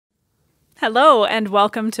Hello and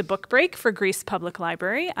welcome to Book Break for Greece Public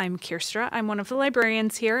Library. I'm Kirstra. I'm one of the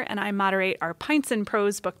librarians here and I moderate our Pints and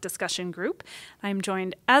Prose book discussion group. I'm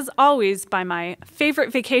joined, as always, by my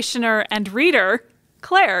favorite vacationer and reader,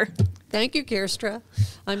 Claire. Thank you, Kirstra.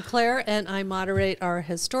 I'm Claire and I moderate our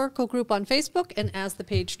historical group on Facebook and As the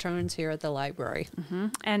Page Turns here at the library.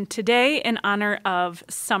 And today, in honor of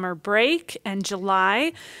summer break and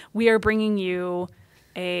July, we are bringing you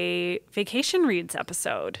a vacation reads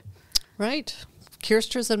episode. Right.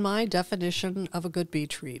 Kirstra's and my definition of a good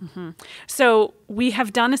beach read. So we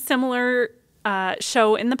have done a similar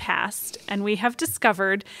show in the past, and we have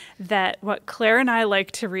discovered that what Claire and I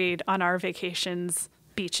like to read on our vacations,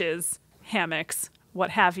 beaches, hammocks,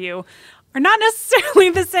 what have you, are not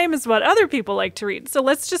necessarily the same as what other people like to read. So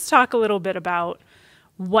let's just talk a little bit about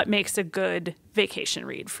what makes a good vacation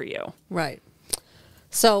read for you. Right.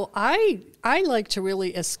 So I like to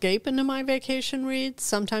really escape into my vacation reads.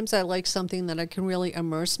 Sometimes I like something that I can really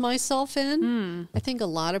immerse myself in. I think a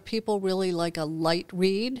lot of people really like a light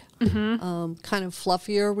read, kind of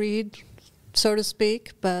fluffier read, so to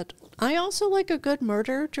speak. But I also like a good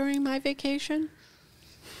murder during my vacation.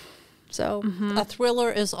 So a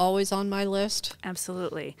thriller is always on my list.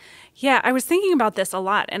 Absolutely. Yeah, I was thinking about this a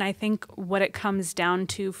lot, and I think what it comes down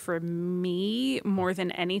to for me more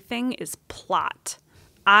than anything is plot.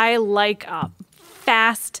 I like a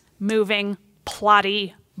fast-moving,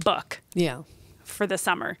 plotty book for the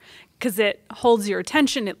summer because it holds your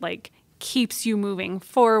attention. It, keeps you moving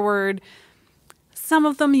forward. Some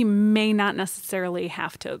of them you may not necessarily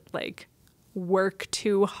have to, work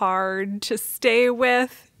too hard to stay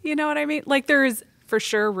with. You know what I mean? There's for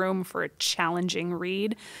sure room for a challenging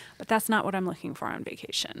read, but that's not what I'm looking for on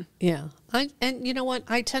vacation. Yeah. And you know what?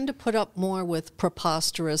 I tend to put up more with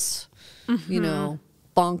preposterous,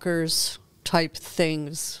 bonkers type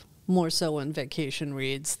things, more so in vacation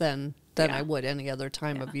reads than I would any other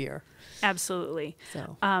time of year. Absolutely.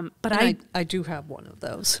 So, but I do have one of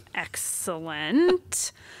those.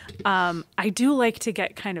 Excellent. I do like to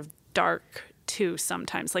get kind of dark too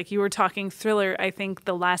sometimes. Like you were talking thriller. I think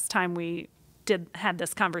the last time we had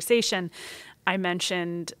this conversation, I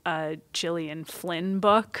mentioned a Gillian Flynn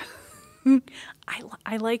book.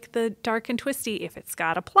 I like the dark and twisty. If it's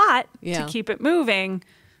got a plot to keep it moving,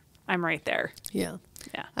 I'm right there. Yeah.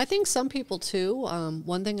 I think some people too.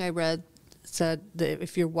 One thing I read said that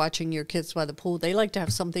if you're watching your kids by the pool, they like to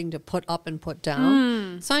have something to put up and put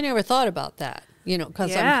down. So I never thought about that,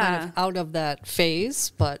 because I'm kind of out of that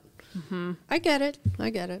phase. But I get it.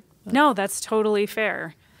 But. No, that's totally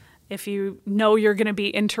fair. If you know you're going to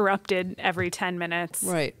be interrupted every 10 minutes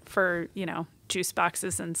for, juice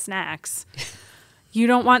boxes and snacks, you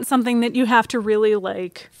don't want something that you have to really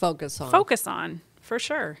focus on for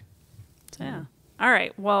sure. Yeah. All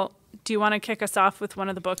right. Well, do you want to kick us off with one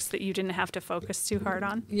of the books that you didn't have to focus too hard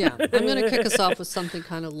on? Yeah. I'm going to kick us off with something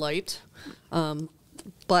kind of light,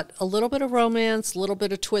 but a little bit of romance, a little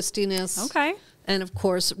bit of twistiness. Okay. And of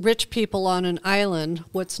course, rich people on an island,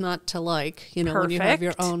 what's not to like, when you have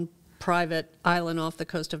your own private island off the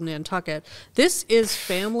coast of Nantucket. This is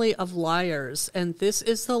Family of Liars, and this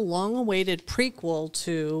is the long-awaited prequel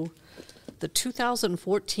to the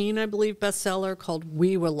 2014, I believe, bestseller called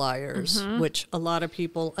We Were Liars, which a lot of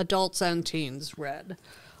people, adults and teens, read.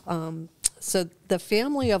 So the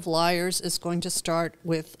Family of Liars is going to start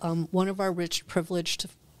with one of our rich, privileged,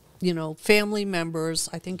 family members.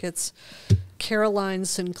 I think it's Carrie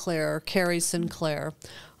Sinclair.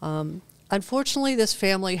 Unfortunately, this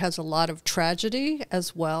family has a lot of tragedy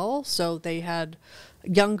as well. So they had a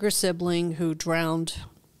younger sibling who drowned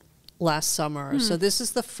last summer. So this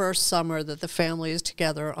is the first summer that the family is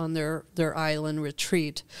together on their island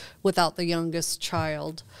retreat without the youngest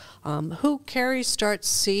child, who Carrie starts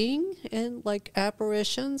seeing in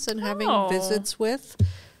apparitions and having visits with.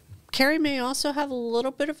 Carrie may also have a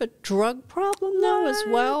little bit of a drug problem though as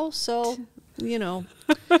well. So,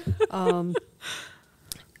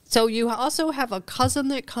 so you also have a cousin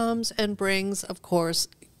that comes and brings, of course,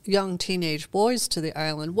 young teenage boys to the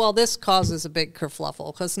island. Well, this causes a big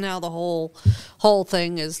kerfluffle because now the whole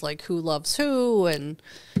thing is who loves who, and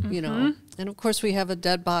and of course we have a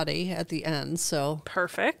dead body at the end. So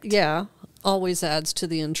perfect. Yeah, always adds to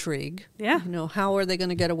the intrigue. Yeah. How are they going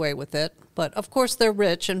to get away with it? But of course they're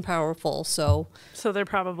rich and powerful, so they're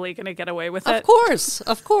probably going to get away with it.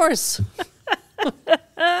 Of course.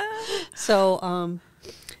 So,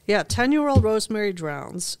 10-year-old Rosemary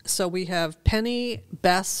drowns. So we have Penny,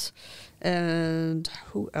 Bess, and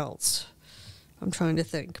who else? I'm trying to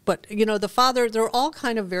think. But, the father, they're all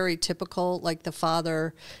kind of very typical. The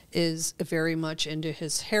father is very much into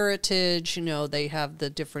his heritage. You know, they have the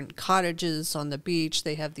different cottages on the beach.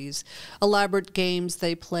 They have these elaborate games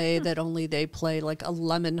they play that only they play, like a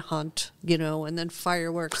lemon hunt, you know, and then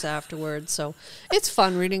fireworks afterwards. So it's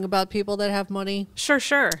fun reading about people that have money. Sure.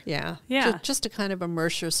 Yeah. Yeah. Just to kind of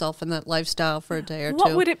immerse yourself in that lifestyle for a day or two.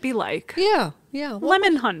 What would it be like? Yeah.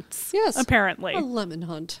 Lemon hunts. Yes. Apparently. A lemon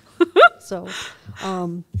hunt. So,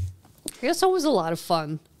 yeah, so it was a lot of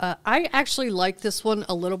fun. I actually like this one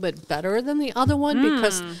a little bit better than the other one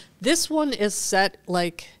because this one is set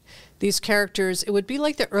like these characters. It would be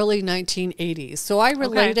like the early 1980s. So I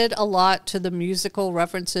related a lot to the musical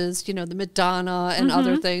references, you know, the Madonna and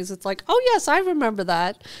other things. It's like, oh, yes, I remember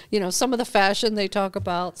that. You know, some of the fashion they talk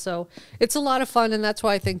about. So it's a lot of fun. And that's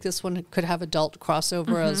why I think this one could have adult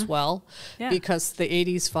crossover as well. Yeah. Because the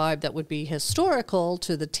 80s vibe that would be historical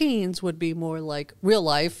to the teens would be more like real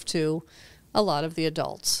life to a lot of the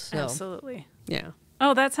adults. So, absolutely. Yeah.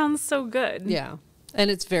 Oh, that sounds so good. Yeah. And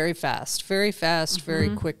it's very fast, very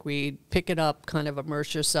quick read. Pick it up, kind of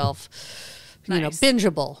immerse yourself. You know,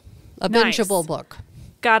 bingeable. A bingeable book.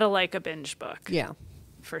 Gotta like a binge book. Yeah.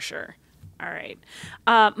 For sure. All right.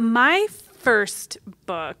 My first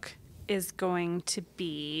book is going to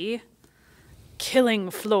be Killing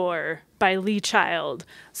Floor by Lee Child.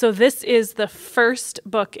 So this is the first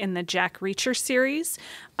book in the Jack Reacher series,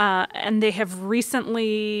 and they have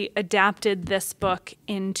recently adapted this book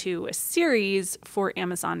into a series for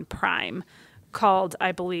Amazon Prime called,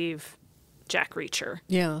 I believe, Jack Reacher.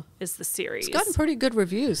 Yeah, is the series. It's gotten pretty good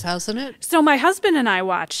reviews, hasn't it? So my husband and I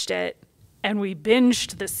watched it, and we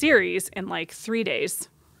binged the series in like 3 days.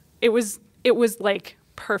 It was like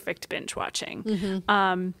perfect binge watching.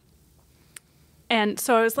 And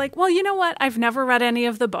so I was like, well, you know what? I've never read any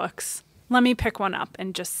of the books. Let me pick one up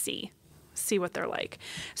and just see what they're like.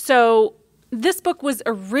 So this book was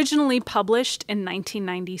originally published in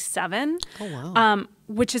 1997. Oh, wow.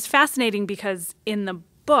 Which is fascinating because in the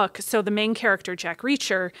book, so the main character, Jack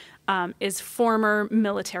Reacher, is former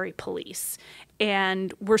military police.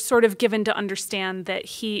 And we're sort of given to understand that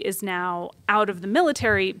he is now out of the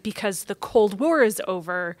military because the Cold War is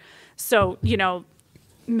over. So, you know,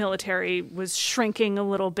 military was shrinking a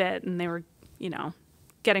little bit and they were, you know,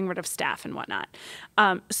 getting rid of staff and whatnot.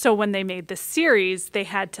 So when they made this series, they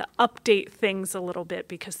had to update things a little bit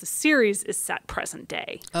because the series is set present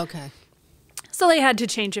day. Okay. So they had to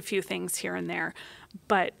change a few things here and there.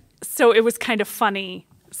 But so it was kind of funny,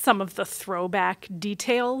 some of the throwback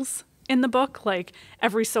details in the book. Like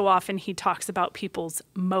every so often he talks about people's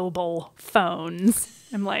mobile phones.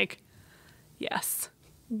 I'm like, yes.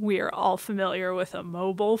 We're all familiar with a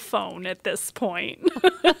mobile phone at this point.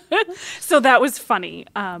 So that was funny,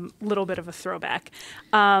 little bit of a throwback.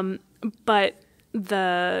 But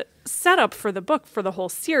the setup for the book for the whole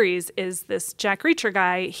series is this Jack Reacher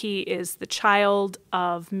guy. He is the child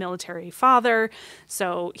of military father.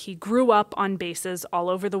 So he grew up on bases all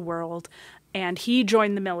over the world, and he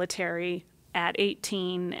joined the military at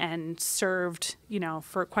 18 and served, you know,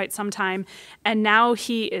 for quite some time. And now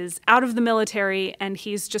he is out of the military and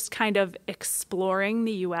he's just kind of exploring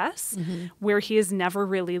the U.S. Where he has never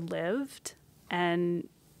really lived and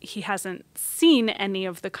he hasn't seen any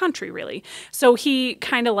of the country really. So he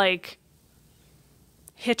kind of like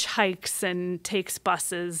hitchhikes and takes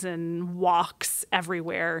buses and walks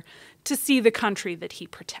everywhere to see the country that he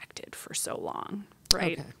protected for so long,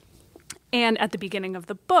 right? Okay. And at the beginning of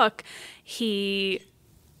the book, he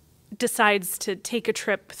decides to take a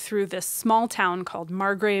trip through this small town called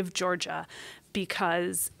Margrave, Georgia,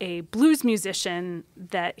 because a blues musician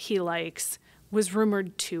that he likes was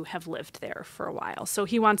rumored to have lived there for a while. So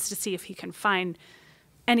he wants to see if he can find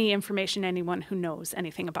any information, anyone who knows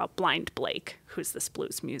anything about Blind Blake, who's this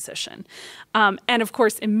blues musician. And of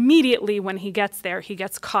course, immediately when he gets there, he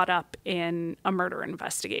gets caught up in a murder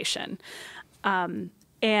investigation.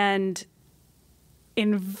 And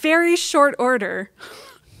in very short order,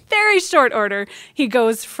 he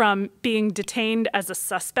goes from being detained as a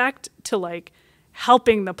suspect to like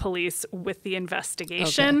helping the police with the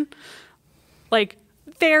investigation. Okay. Like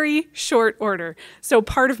very short order. So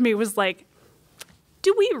part of me was like,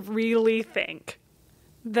 do we really think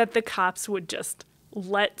that the cops would just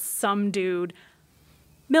let some dude,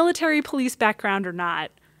 military police background or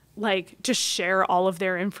not, like just share all of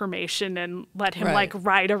their information and let him like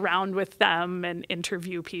ride around with them and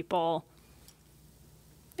interview people?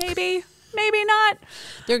 Maybe not.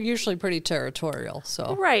 They're usually pretty territorial,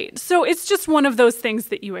 so. Right. So it's just one of those things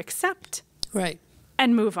that you accept. Right.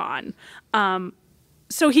 And move on.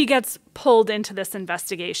 So he gets pulled into this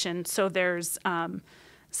investigation. So there's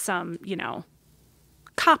some, you know,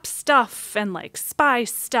 cop stuff and like spy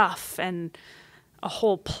stuff and a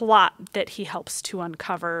whole plot that he helps to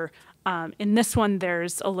uncover. In this one,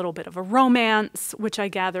 there's a little bit of a romance, which I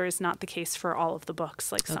gather is not the case for all of the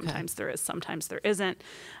books. Like sometimes there is, sometimes there isn't.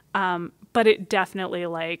 But it definitely,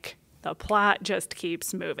 like, the plot just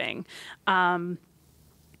keeps moving. I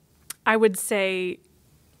would say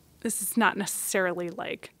this is not necessarily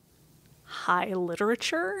like high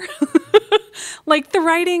literature. Like, the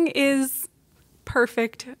writing is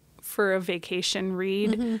perfect for a vacation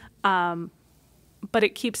read. But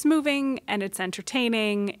it keeps moving and it's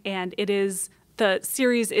entertaining, and the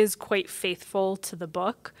series is quite faithful to the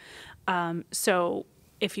book. So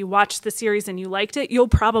if you watched the series and you liked it, you'll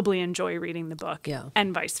probably enjoy reading the book,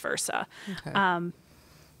 and vice versa. Okay.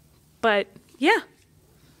 But yeah,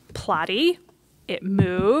 plotty, it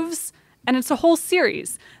moves, and it's a whole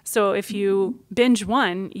series. So if you binge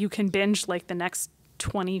one, you can binge like the next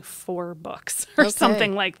 24 books or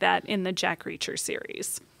something like that in the Jack Reacher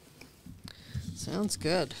series. Sounds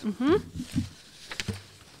good.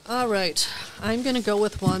 All right. I'm going to go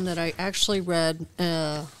with one that I actually read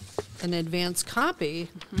an advance copy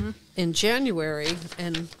in January,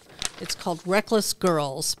 and it's called Reckless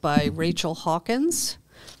Girls by Rachel Hawkins,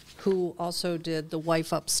 who also did The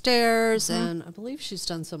Wife Upstairs, and I believe she's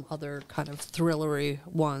done some other kind of thrillery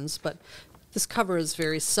ones, but this cover is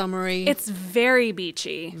very summery. It's very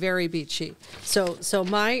beachy. Very beachy. So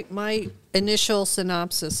my initial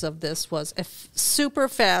synopsis of this was a super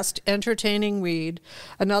fast, entertaining read.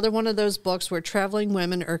 Another one of those books where traveling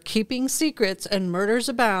women are keeping secrets and murders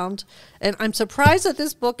abound. And I'm surprised that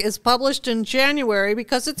this book is published in January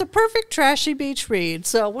because it's a perfect trashy beach read.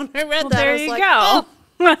 So when I read that, I was like, oh,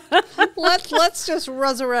 let's just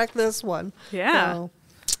resurrect this one. Yeah. So,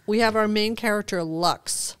 we have our main character,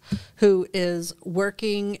 Lux, who is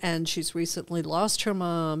working, and she's recently lost her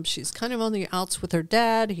mom. She's kind of on the outs with her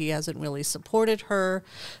dad. He hasn't really supported her.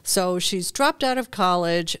 So she's dropped out of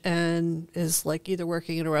college and is like either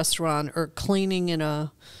working in a restaurant or cleaning in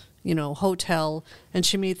a, hotel. And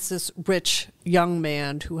she meets this rich young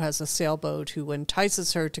man who has a sailboat who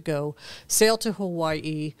entices her to go sail to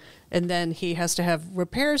Hawaii. And then he has to have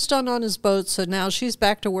repairs done on his boat. So now she's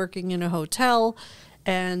back to working in a hotel.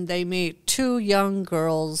 And they meet two young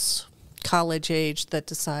girls, college age, that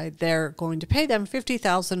decide they're going to pay them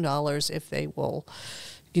 $50,000 if they will,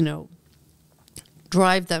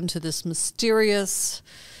 drive them to this mysterious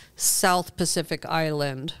South Pacific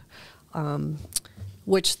island,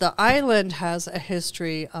 which the island has a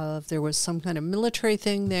history of, there was some kind of military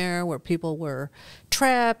thing there where people were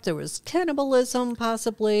trapped. There was cannibalism,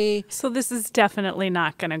 possibly. So this is definitely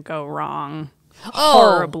not going to go wrong.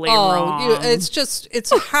 Horribly wrong.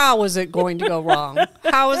 It's how is it going to go wrong?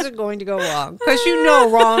 How is it going to go wrong? Because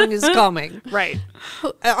wrong is coming. Right.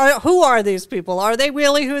 Who are these people? Are they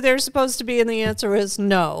really who they're supposed to be? And the answer is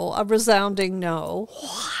no, a resounding no.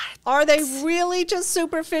 What? Are they really just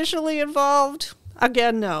superficially involved?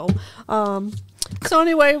 Again, no. So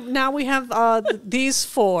anyway, now we have these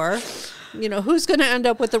four. Who's going to end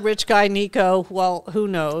up with the rich guy, Nico? Well, who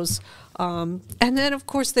knows? And then, of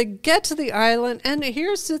course, they get to the island, and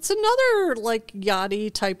it's another, like,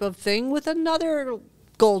 yachty type of thing with another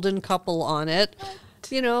golden couple on it.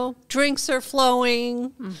 Drinks are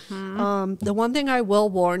flowing. The one thing I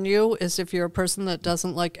will warn you is if you're a person that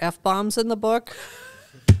doesn't like F-bombs in the book,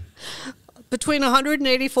 between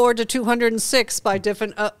 184 to 206 by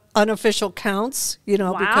different unofficial counts,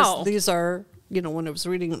 because these are... when I was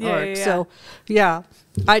reading ARC. Yeah. So,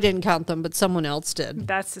 I didn't count them, but someone else did.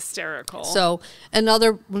 That's hysterical. So,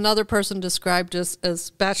 another person described us as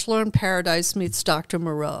Bachelor in Paradise meets Dr.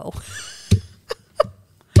 Moreau.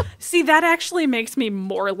 See, that actually makes me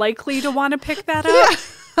more likely to want to pick that up. Yeah,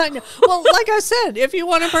 I know. Well, like I said, if you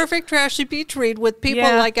want a perfect trashy beach read with people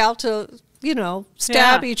like out to...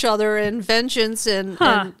 stab each other in vengeance and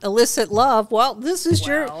illicit love. Well, this is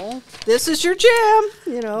your jam,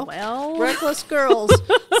 Reckless Girls.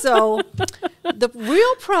 So the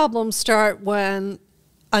real problems start when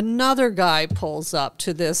another guy pulls up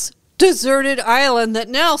to this deserted island that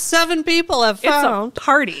now 7 people have found.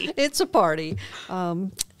 It's a party.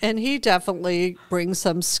 And he definitely brings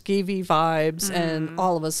some skeevy vibes, and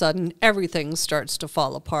all of a sudden, everything starts to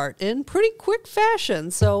fall apart in pretty quick fashion.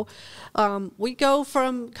 So we go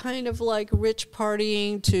from kind of like rich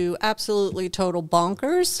partying to absolutely total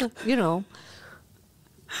bonkers,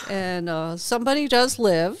 And somebody does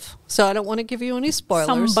live, so I don't want to give you any spoilers.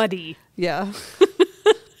 Somebody. Yeah.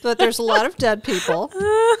 But there's a lot of dead people,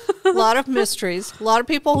 a lot of mysteries, a lot of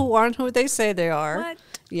people who aren't who they say they are. What?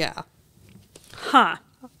 Yeah. Huh.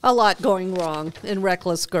 A lot going wrong in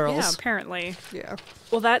Reckless Girls. Yeah, apparently. Yeah.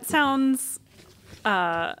 Well, that sounds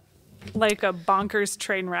like a bonkers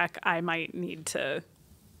train wreck I might need to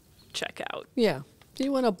check out. Yeah. If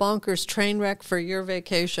you want a bonkers train wreck for your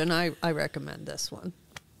vacation, I recommend this one.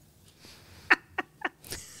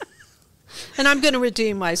 And I'm going to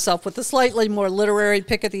redeem myself with a slightly more literary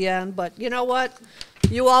pick at the end, but you know what?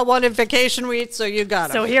 You all wanted vacation reads, so you got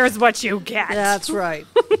it. So here's what you get. That's right.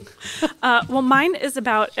 Well, mine is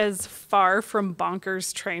about as far from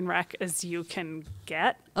bonkers train wreck as you can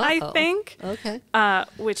get, I think. Okay.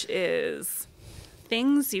 Which is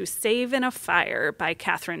Things You Save in a Fire by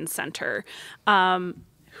Catherine Center,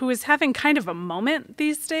 who is having kind of a moment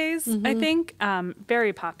these days, I think.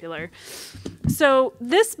 Very popular. So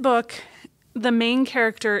this book, the main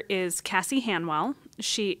character is Cassie Hanwell.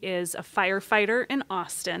 She is a firefighter in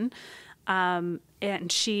Austin,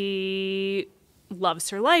 and she loves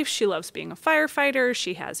her life. She loves being a firefighter.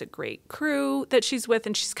 She has a great crew that she's with,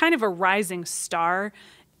 and she's kind of a rising star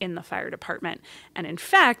in the fire department. And in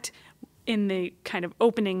fact, in the kind of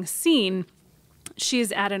opening scene,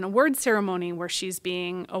 she's at an award ceremony where she's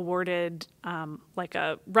being awarded like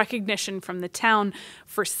a recognition from the town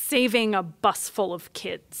for saving a bus full of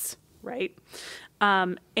kids, right?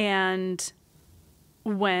 And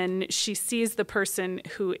when she sees the person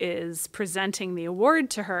who is presenting the award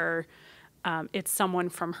to her, it's someone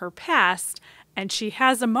from her past, and she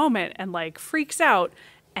has a moment and like freaks out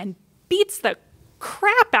and beats the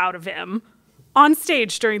crap out of him on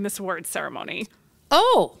stage during this award ceremony.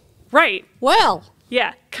 Oh, right. Well,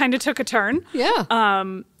 yeah, kind of took a turn. Yeah.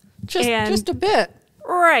 Just a bit.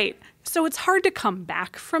 Right. So it's hard to come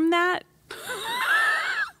back from that.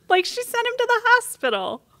 Like, she sent him to the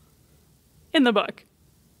hospital in the book,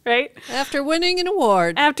 right? After winning an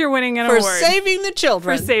award. For saving the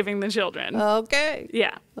children. For saving the children. Okay.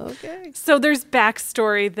 Yeah. Okay. So there's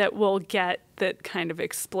backstory that we'll get that kind of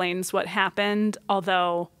explains what happened,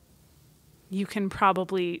 although you can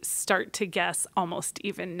probably start to guess almost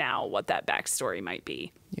even now what that backstory might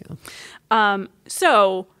be. Yeah.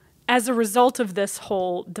 So as a result of this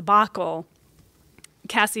whole debacle,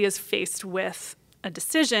 Cassie is faced with a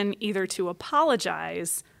decision either to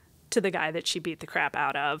apologize to the guy that she beat the crap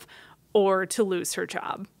out of or to lose her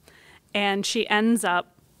job. And she ends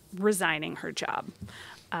up resigning her job,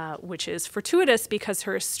 which is fortuitous because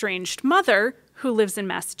her estranged mother, who lives in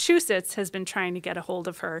Massachusetts, has been trying to get a hold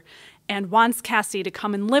of her and wants Cassie to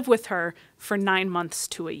come and live with her for 9 months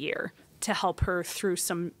to a year to help her through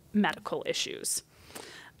some medical issues.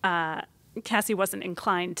 Cassie wasn't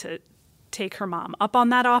inclined to take her mom up on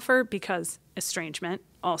that offer because estrangement,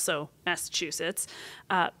 also Massachusetts.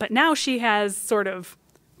 But now she has sort of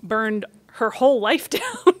burned her whole life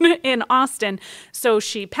down in Austin. So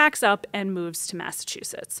she packs up and moves to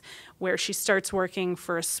Massachusetts, where she starts working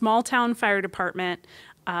for a small town fire department,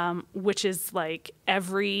 which is like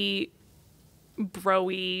every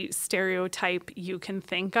bro-y stereotype you can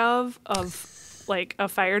think of like a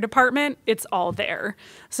fire department. It's all there.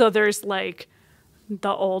 So there's like the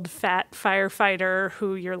old fat firefighter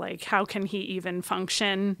who you're like, how can he even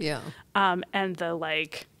function? Yeah. And the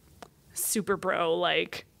like super bro,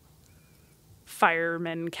 like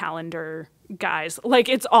fireman calendar guys, like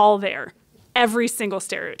it's all there. Every single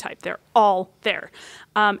stereotype, they're all there.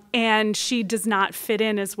 And she does not fit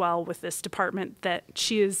in as well with this department that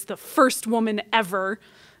she is the first woman ever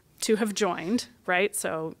to have joined, right?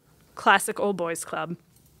 So classic old boys club.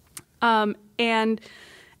 And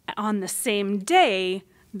on the same day,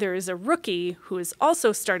 there is a rookie who is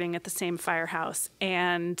also starting at the same firehouse.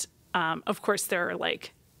 And, of course, there are,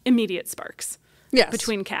 like, immediate sparks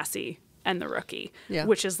between Cassie and the rookie,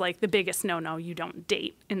 which is, like, the biggest no-no. You don't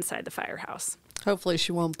date inside the firehouse. Hopefully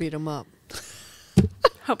she won't beat him up.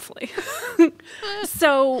 Hopefully.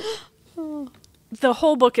 So the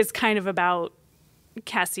whole book is kind of about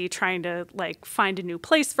Cassie trying to, like, find a new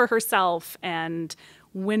place for herself and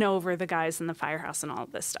win over the guys in the firehouse and all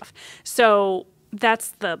of this stuff. So that's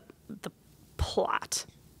the plot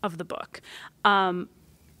of the book.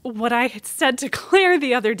 What I had said to Claire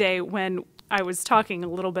the other day when I was talking a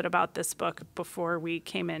little bit about this book before we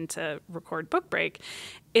came in to record Book Break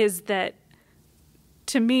is that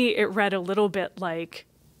to me it read a little bit like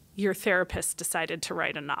your therapist decided to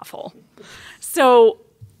write a novel. So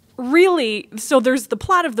really, so there's the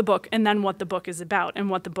plot of the book and then what the book is about. And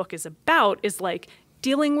what the book is about is like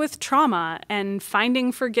dealing with trauma and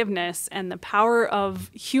finding forgiveness and the power of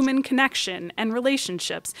human connection and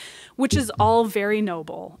relationships, which is all very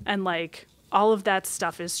noble. And like all of that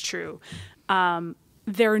stuff is true.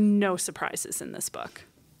 There are no surprises in this book.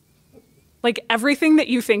 Like everything that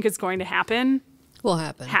you think is going to happen will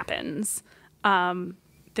happen. Happens.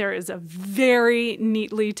 There is a very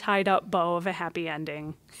neatly tied up bow of a happy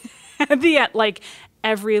ending. At the end, like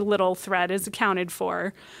every little thread is accounted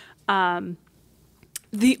for. Actually,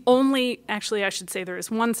 I should say there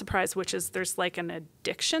is one surprise, which is there's like an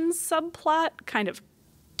addiction subplot kind of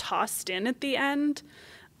tossed in at the end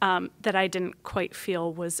that I didn't quite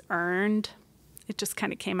feel was earned. It just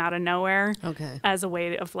kind of came out of nowhere as a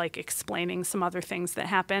way of like explaining some other things that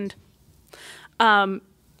happened. As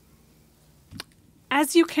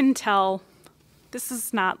you can tell, this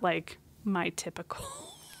is not like my typical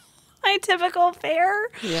fare.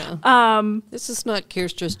 Yeah. This is not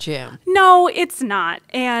Kirstra's jam. No, it's not.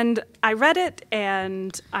 And I read it,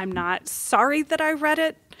 and I'm not sorry that I read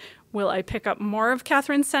it. Will I pick up more of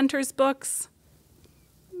Catherine Center's books?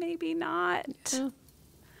 Maybe not. Yeah.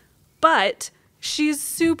 But she's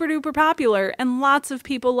super duper popular, and lots of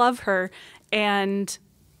people love her. And,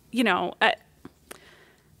 you know,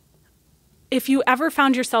 if you ever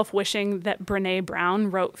found yourself wishing that Brené Brown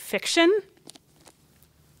wrote fiction,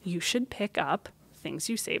 you should pick up Things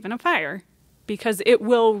You Save in a Fire, because it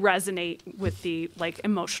will resonate with the like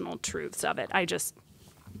emotional truths of it. It's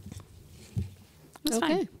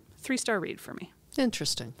fine. 3-star read for me.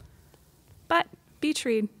 Interesting. But beach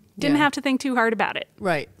read. Didn't have to think too hard about it.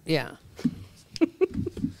 Right. Yeah.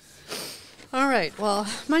 All right. Well,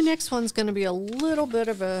 my next one's going to be a little bit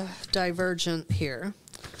of a divergent here.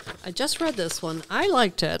 I just read this one. I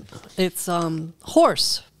liked it. It's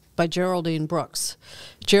Horse by Geraldine Brooks.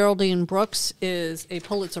 Geraldine Brooks is a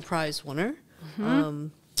Pulitzer Prize winner.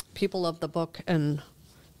 People Love the Book, and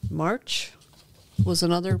March was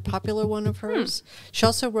another popular one of hers. She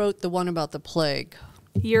also wrote the one about the plague.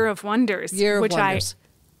 Year of Wonders, which I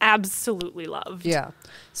absolutely loved. Yeah.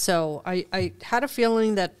 So I had a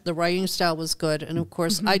feeling that the writing style was good, and of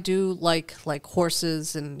course I do like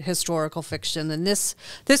horses and historical fiction, and this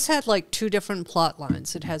had like 2 different plot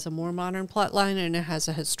lines. It has a more modern plot line, and it has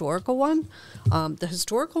a historical one. The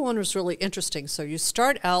historical one was really interesting. So you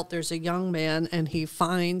start out, there's a young man, and he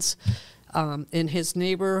finds in his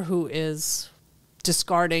neighbor who is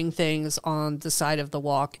discarding things on the side of the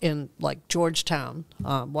walk in like Georgetown,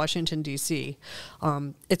 Washington, D.C.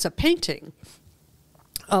 It's a painting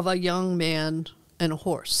of a young man and a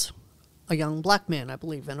horse, a young black man, I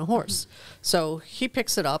believe, and a horse. So he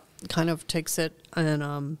picks it up, kind of takes it,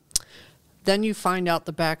 and then you find out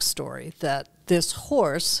the backstory that this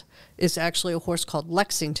horse is actually a horse called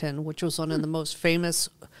Lexington, which was one of the most famous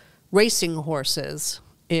racing horses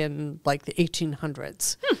in like the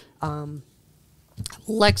 1800s.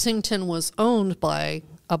 Lexington was owned by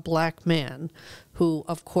a black man who,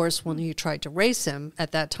 of course, when he tried to race him,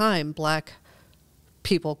 at that time, black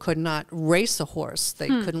people could not race a horse. They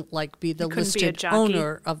couldn't like be the listed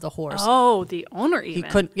owner of the horse. Oh, the owner even. He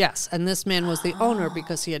couldn't, yes. And this man was the owner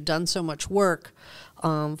because he had done so much work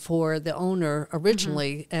for the owner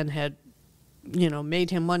originally and had,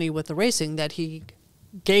 made him money with the racing that he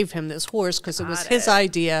gave him this horse because it was his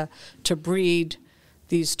idea to breed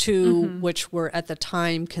these two, which were at the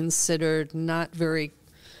time considered not very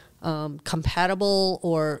compatible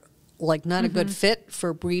or like not a good fit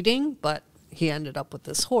for breeding, but he ended up with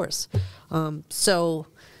this horse. So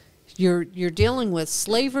you're dealing with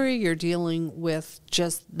slavery, you're dealing with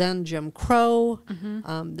just then Jim Crow,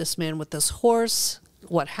 this man with this horse,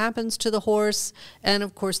 what happens to the horse, and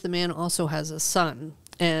of course the man also has a son.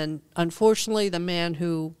 And unfortunately the man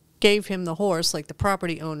who gave him the horse, like the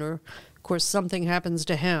property owner, of course, something happens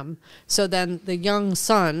to him. So then the young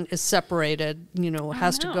son is separated,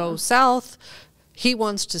 has to go south. He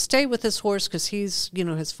wants to stay with his horse because he's,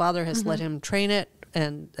 his father has let him train it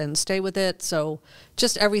and stay with it. So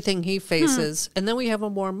just everything he faces. And then we have a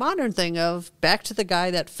more modern thing of back to the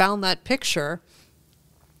guy that found that picture.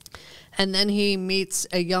 And then he meets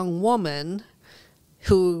a young woman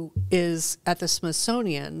who is at the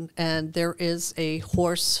Smithsonian, and there is a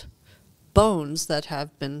horse bones that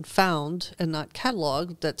have been found and not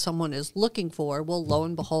cataloged that someone is looking for. Well, lo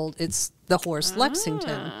and behold, it's the horse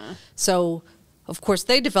Lexington. So, of course,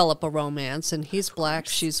 they develop a romance, and he's black,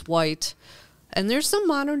 she's white. And there's some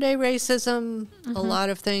modern day racism, a lot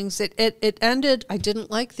of things. It ended, I didn't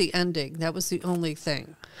like the ending. That was the only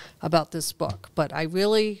thing about this book. But I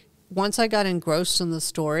really, once I got engrossed in the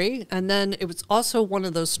story, and then it was also one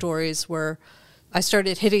of those stories where I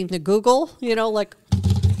started hitting the Google, like,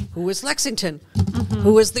 who is Lexington?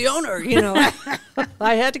 Who is the owner?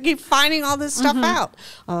 I had to keep finding all this stuff out.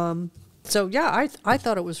 So, yeah, I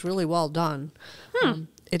thought it was really well done.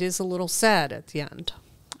 It is a little sad at the end.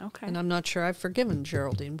 Okay. And I'm not sure I've forgiven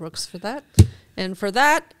Geraldine Brooks for that. And for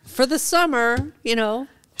the summer,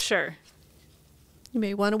 Sure. you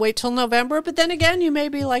may want to wait till November, but then again, you may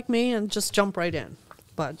be like me and just jump right in.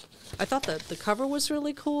 But I thought that the cover was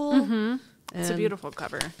really cool. It's a beautiful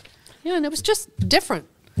cover. Yeah, and it was just different.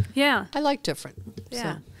 Yeah. I like different.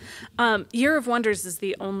 Yeah. So. Year of Wonders is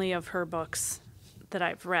the only of her books that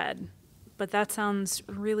I've read, but that sounds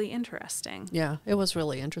really interesting. Yeah, it was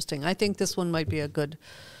really interesting. I think this one might be a good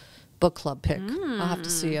book club pick. I'll have to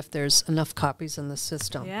see if there's enough copies in the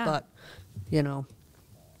system. Yeah. But, you know.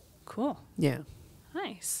 Cool. Yeah.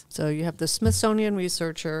 Nice. So you have the Smithsonian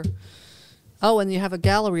researcher. Oh, and you have a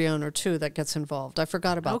gallery owner, too, that gets involved. I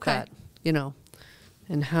forgot about that, you know,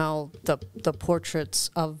 and how the portraits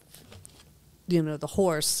of, you know, the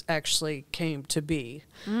horse actually came to be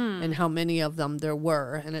and how many of them there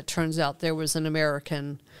were. And it turns out there was an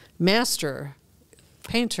American master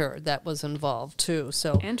painter that was involved, too.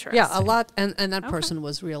 So, yeah, a lot. And that person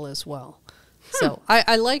was real as well. So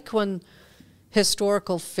I like when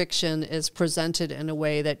historical fiction is presented in a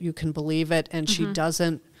way that you can believe it, and she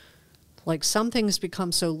doesn't, like, some things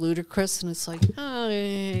become so ludicrous, and it's like,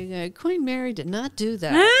 oh, Queen Mary did not do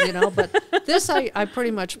that, you know, but this I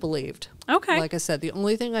pretty much believed. Okay. Like I said, the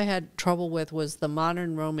only thing I had trouble with was the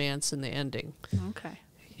modern romance and the ending. Okay.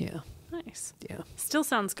 Yeah. Nice. Yeah. Still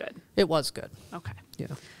sounds good. It was good. Okay. Yeah.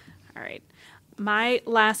 All right. My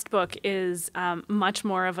last book is much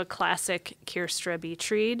more of a classic Kirstra beach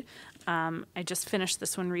read. I just finished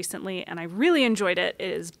this one recently, and I really enjoyed it.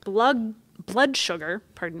 It is Blood Sugar,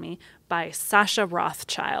 by Sasha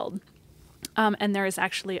Rothschild. And there is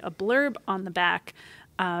actually a blurb on the back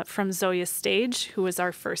from Zoya Stage, who was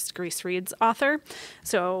our first Grease Reads author.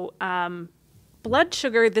 So Blood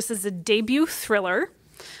Sugar, this is a debut thriller.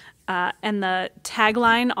 And the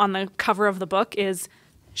tagline on the cover of the book is,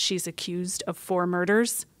 "She's accused of 4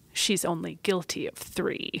 murders. She's only guilty of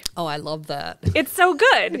 3. Oh, I love that. It's so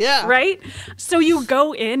good, Yeah. right? So you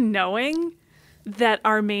go in knowing that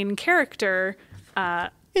our main character,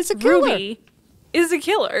 It's a killer. Ruby, is a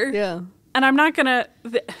killer. Yeah. And I'm not going to...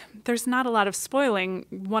 There's not a lot of spoiling.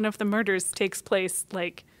 One of the murders takes place,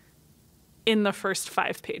 like, in the first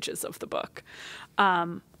 5 pages of the book.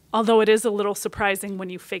 Although it is a little surprising when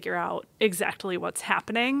you figure out exactly what's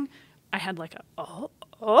happening. I had, like, a,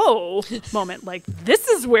 oh moment, like, this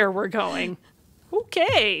is where we're going.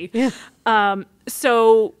 Okay. Yeah.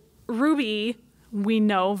 So Ruby, we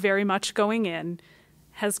know very much going in,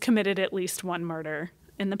 has committed at least 1 murder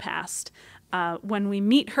in the past. When we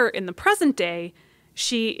meet her in the present day,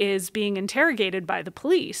 she is being interrogated by the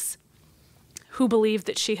police, who believe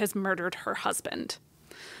that she has murdered her husband.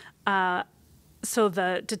 So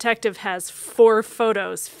the detective has 4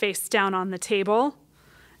 photos face down on the table,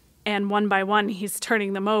 and one by one he's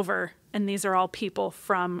turning them over, and these are all people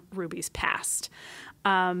from Ruby's past.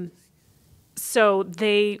 So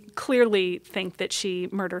they clearly think that she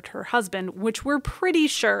murdered her husband, which we're pretty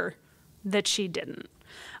sure that she didn't.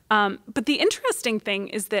 But the interesting thing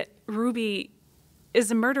is that Ruby is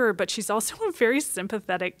a murderer, but she's also a very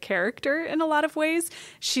sympathetic character in a lot of ways.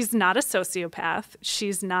 She's not a sociopath.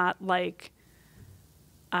 She's not like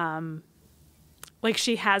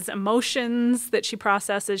she has emotions that she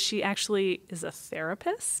processes. She actually is a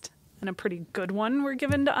therapist, and a pretty good one, we're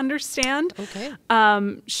given to understand. Okay.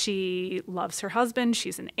 She loves her husband.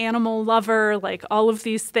 She's an animal lover, like all of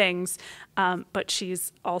these things. But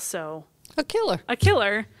she's also A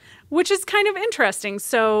killer. Which is kind of interesting.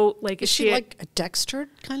 So, like, Is she like a Dexter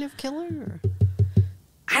kind of killer? Or?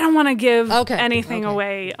 I don't want to give Okay. anything Okay.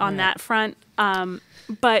 away on that front.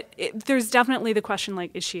 But there's definitely the question,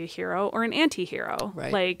 like, is she a hero or an anti-hero?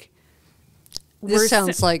 Right. Like, This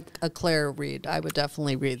sounds like a Claire read. I would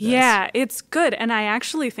definitely read this. yeah, it's good. And I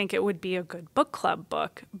actually think it would be a good book club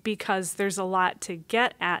book because there's a lot to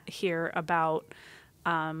get at here about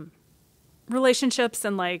relationships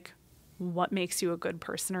and, like, what makes you a good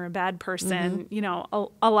person or a bad person, you know,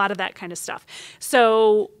 a lot of that kind of stuff.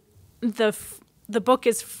 So the book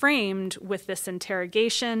is framed with this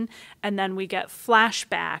interrogation, and then we get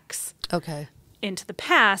flashbacks Okay. into the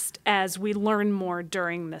past as we learn more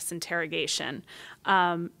during this interrogation.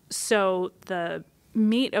 So the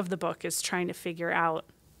meat of the book is trying to figure out,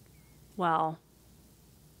 well,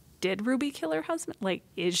 did Ruby kill her husband? Like,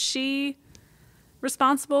 is she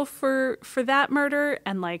responsible for that murder?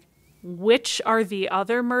 And, like, which are the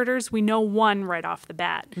other murders? We know one right off the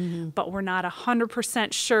bat, but we're not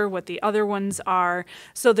 100% sure what the other ones are.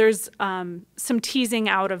 So there's some teasing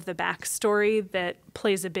out of the backstory that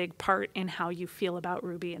plays a big part in how you feel about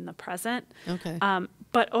Ruby in the present. Okay.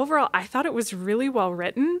 But overall, I thought it was really well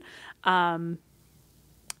written. The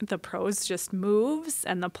prose just moves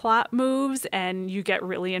and the plot moves, and you get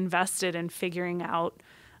really invested in figuring out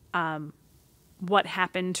what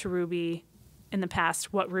happened to Ruby in the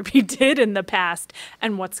past, what Ruby did in the past,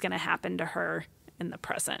 and what's going to happen to her in the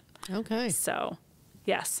present. Okay. So,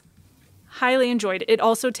 yes, highly enjoyed. It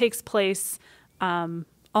also takes place,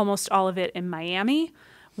 almost all of it in Miami,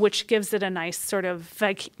 which gives it a nice sort of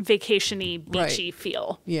vacation-y, beachy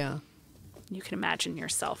feel. Yeah. You can imagine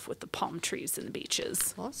yourself with the palm trees and the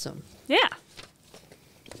beaches. Awesome. Yeah.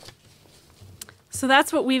 So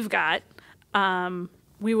that's what we've got.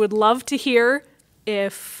 We would love to hear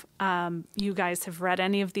if you guys have read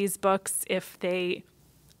any of these books, if they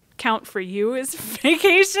count for you as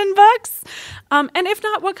vacation books. And if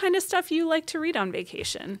not, what kind of stuff you like to read on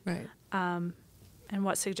vacation. Right. And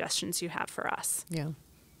what suggestions you have for us. Yeah.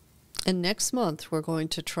 And next month, we're going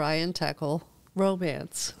to try and tackle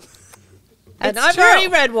romance. And I've already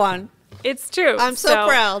read one. It's true. I'm so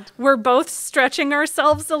proud. We're both stretching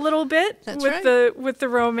ourselves a little bit with the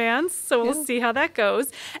romance, so we'll see how that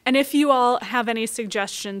goes. And if you all have any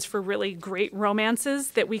suggestions for really great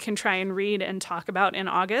romances that we can try and read and talk about in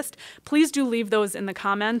August, please do leave those in the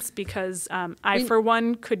comments because I, for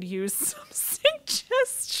one, could use some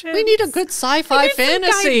suggestions. We need a good sci-fi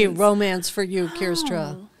fantasy romance for you,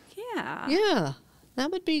 Kirstra. Oh, yeah. Yeah,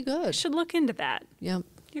 that would be good. Should look into that. Yep.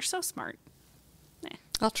 You're so smart.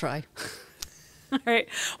 I'll try. All right.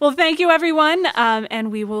 Well, thank you, everyone.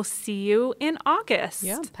 And we will see you in August.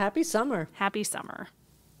 Yeah. Happy summer. Happy summer.